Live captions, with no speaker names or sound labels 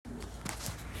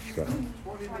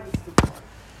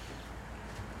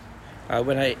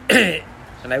When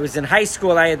I was in high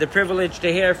school, I had the privilege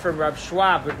to hear from Rav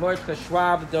Schwab, Mordechai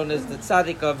Schwab, known as the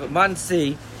Tzaddik of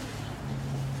Monsey,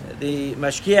 the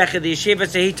Mashgiach of the Yeshiva.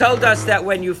 So he told us that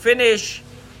when you finish,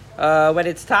 when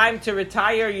it's time to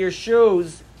retire your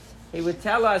shoes, he would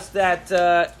tell us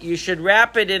that you should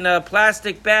wrap it in a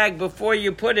plastic bag before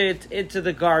you put it into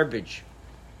the garbage.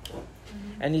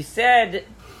 And he said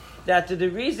that the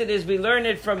reason is we learn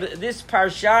it from this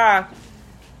parsha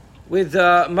with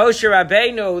Moshe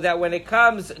Rabbeinu, that when it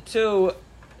comes to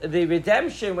the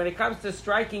redemption, when it comes to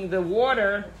striking the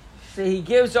water, so he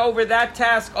gives over that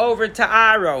task over to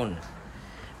Aaron.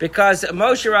 Because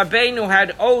Moshe Rabbeinu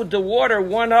had owed the water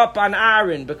one up on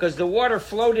Aaron, because the water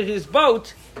floated his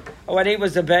boat when he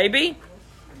was a baby.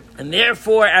 And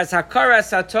therefore, as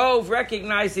Hakaras HaTov,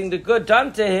 recognizing the good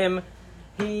done to him,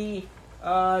 he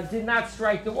did not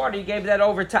strike the water. He gave that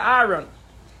over to Aaron.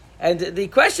 And the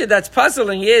question that's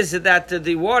puzzling is that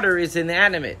the water is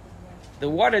inanimate. The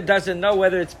water doesn't know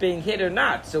whether it's being hit or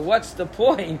not. So what's the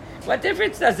point? What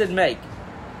difference does it make?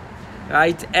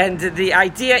 Right? And the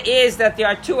idea is that there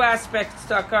are two aspects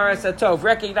to Hakaras HaTov,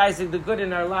 recognizing the good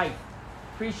in our life,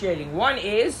 appreciating. One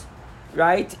is,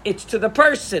 right, it's to the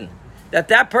person.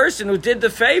 That person who did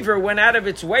the favor went out of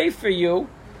its way for you,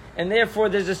 and therefore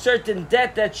there's a certain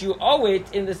debt that you owe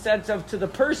it in the sense of to the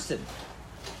person.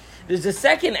 There's a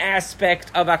second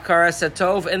aspect of Hakaras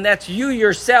HaTov, and that's you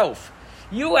yourself.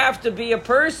 You have to be a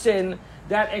person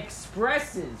that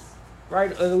expresses,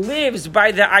 right, or lives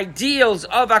by the ideals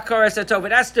of Hakaras HaTov.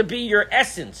 It has to be your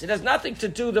essence. It has nothing to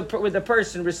do with the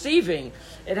person receiving.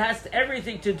 It has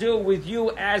everything to do with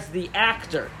you as the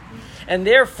actor. And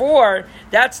therefore,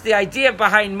 that's the idea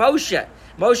behind Moshe.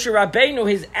 Moshe Rabbeinu,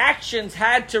 his actions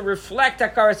had to reflect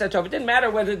Hakaras HaTov. It didn't matter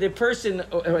whether the person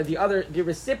or the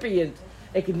recipient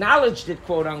acknowledged it,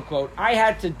 quote unquote. I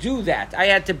had to do that. I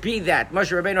had to be that.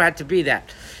 Moshe Rabbeinu had to be that.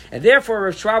 And therefore,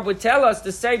 Rav Schwab would tell us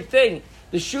the same thing.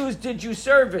 The shoes did you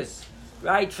service,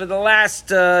 right, for the last,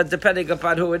 depending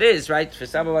upon who it is, right? For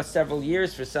some of us, several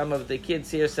years. For some of the kids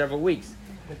here, several weeks,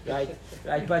 right?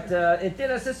 But it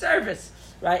did us a service.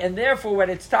 Right, and therefore, when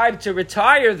it's time to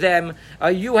retire them,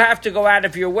 you have to go out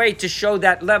of your way to show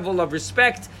that level of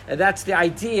respect, and that's the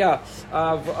idea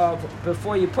of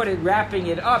before you put it, wrapping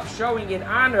it up, showing it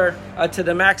honor to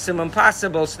the maximum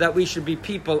possible, so that we should be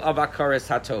people of Hakaras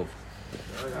HaTov.